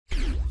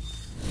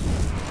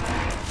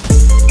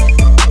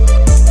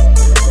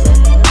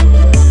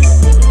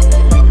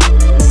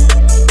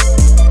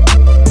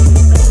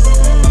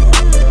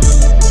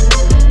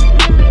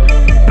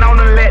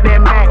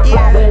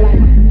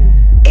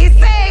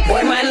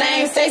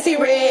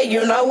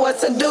you know what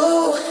to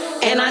do.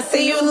 And I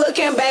see you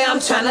looking, babe, I'm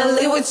tryna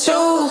live with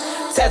you.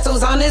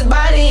 Tattoos on his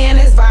body and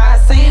his vibe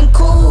seem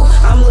cool.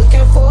 I'm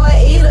looking for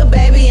a eater,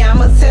 baby,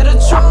 I'ma tell the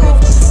truth.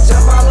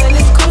 Jump all in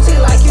his coochie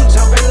like you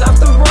jumping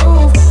off the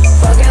roof.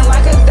 Fucking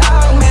like a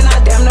dog, man,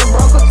 I damn near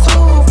broke a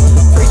tooth.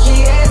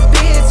 Freaky ass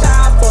bitch,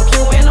 I'll fuck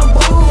you in a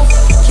booth.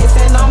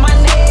 Kissing on my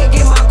neck,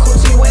 get my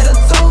coochie wet a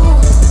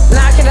tooth.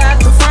 Knock it out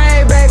the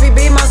frame, baby,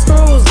 beat my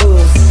screws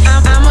loose.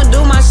 I'ma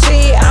do my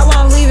shit, I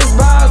won't leave his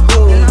bars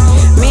blue.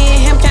 Me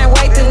and him can't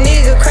wait, the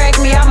nigga crack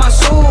me out my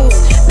shoes.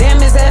 Damn,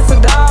 his ass a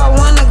dog,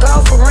 wanna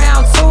go for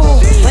round two.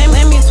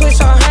 Let me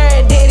twitch on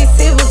her, daddy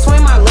sit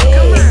between my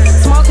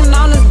legs. Smoking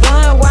on this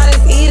blunt, while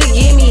this eater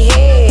give me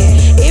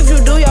head. If you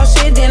do your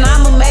shit, then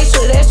I'ma make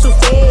sure that you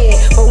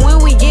fed. But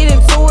when we get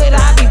into it,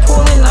 I be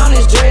pulling on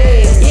his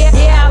dread.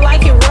 Yeah, I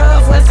like it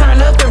rough, let's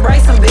turn up and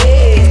break some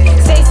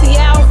beds. Sexy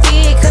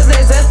outfit, cause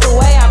that's just the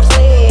way I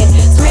play it.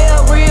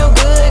 Smell real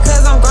good,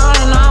 cause I'm grown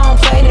and I don't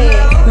play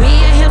that. Me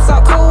and him so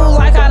cool,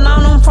 like I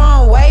known him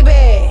from way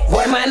back.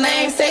 Boy, my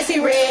name's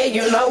Sexyy Red,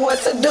 you know what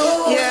to do.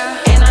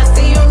 And I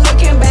see you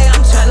looking, babe,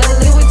 I'm tryna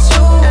live with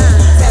you.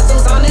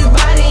 Tattoos on his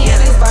body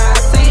and his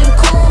vibe seem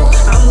cool.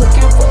 I'm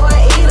looking for a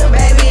eater,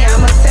 baby,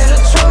 I'ma tell the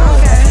truth.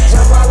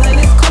 Jump all in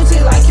his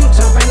coochie like you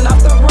jumping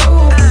off the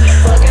roof.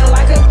 Fucking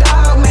like a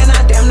dog, man,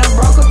 I damn near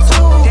broke a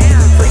tooth.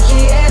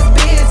 Freaky ass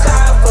bitch,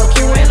 I'll fuck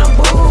you in a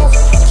booth.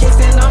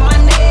 Kissing on my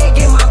neck,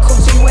 get my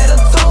coochie wet a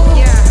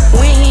tooth.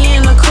 When he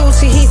in the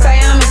coochie, he say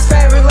I'm his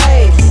favorite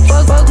lady.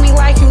 Fuck me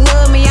like you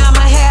love me,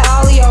 I'ma have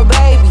all of your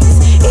babies.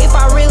 If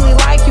I really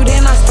like you,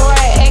 then I start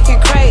acting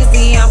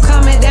crazy. I'm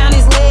coming down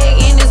his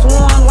leg and it's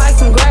warm like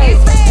some gravy.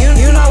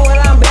 You know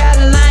what I'm about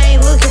and I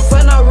ain't looking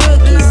for no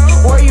rookies.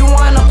 Where you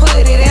wanna put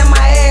it, in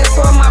my ass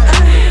or my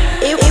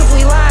If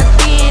we locked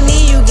in,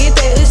 then you get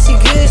that ushy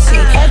gushy.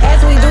 As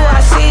we do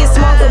our shit,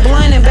 smoke a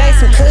blunt and bake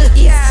some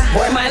cookies.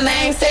 Boy, my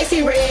name's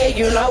Sexyy Red,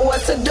 you know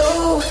what to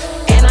do.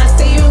 And I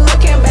see you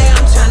looking, babe,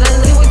 I'm tryna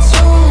live with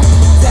you.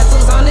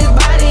 Tattoos on his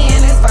body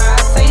and his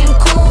vibe seem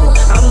cool.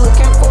 I'm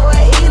looking for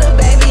a eater,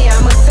 baby,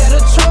 I'ma tell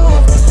the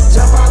truth.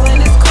 Jump all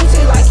in his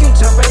coochie like you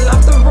jumping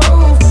off the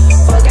roof.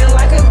 Fucking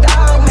like a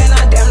dog, man,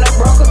 I damn near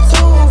broke a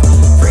tooth.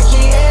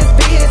 Freaky ass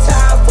bitch,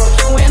 I'll fuck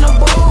you in a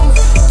booth.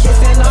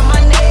 Kissing on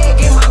my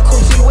neck, get my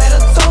coochie wet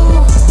a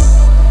tooth.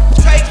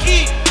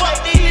 Sexyy, what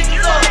did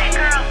you do? That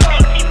girl,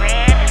 Sexyy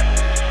Red.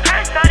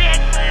 Her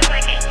zodiac sign is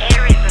like an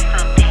Aries or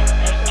something.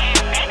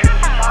 And they come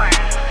from Mars.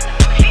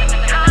 She's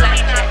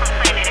totally not from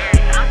planet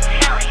Earth, I'm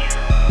telling you.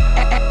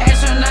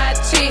 Astronaut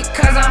chick,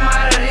 cause I'm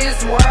out of this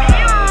world.